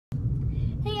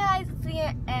leaving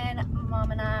it, and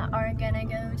Mom and I are gonna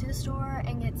go to the store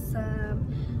and get some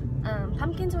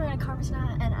pumpkins. We're gonna carve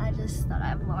tonight, and I just thought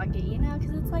I'd vlog it, you know,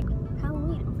 because it's like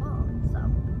Halloween and fall, so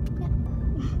yeah.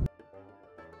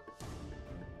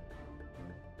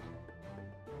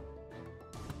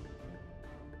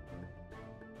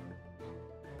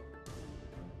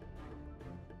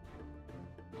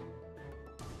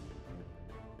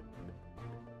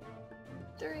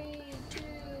 3, 2,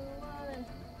 1.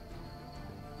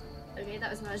 Okay,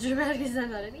 that was not as dramatic as I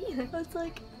thought it'd be. It's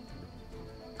like,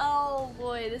 oh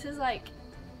boy, this is like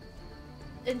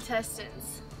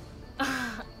intestines.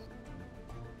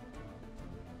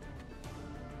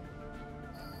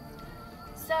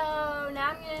 So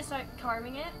now I'm gonna start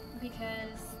carving it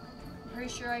because I'm pretty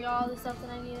sure I got all the stuff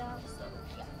that I need out, so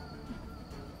yeah.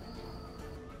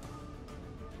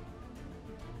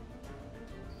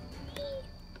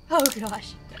 Oh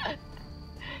gosh.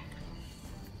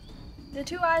 The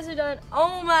 2 eyes are done.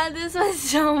 Oh my, this one's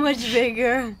so much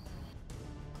bigger.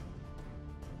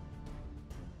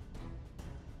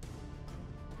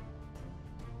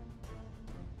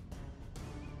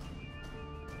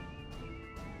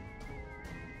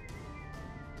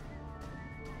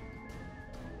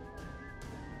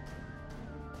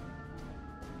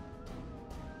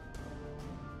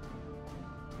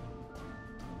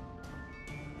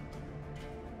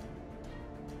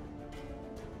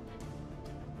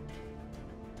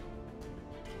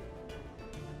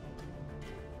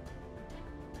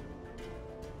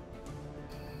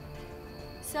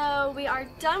 So we are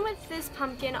done with this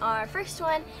pumpkin, our first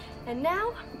one, and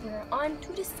now we're on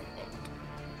to the second.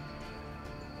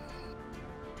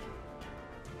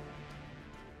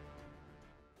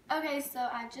 Okay, so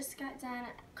I just got done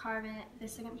carving the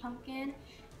second pumpkin,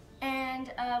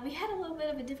 and we had a little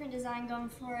bit of a different design going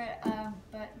for it,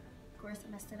 but of course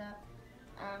I messed it up.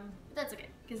 But that's okay,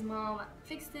 because Mom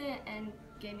fixed it and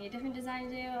gave me a different design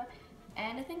to do,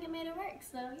 and I think it made it work,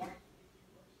 so yeah.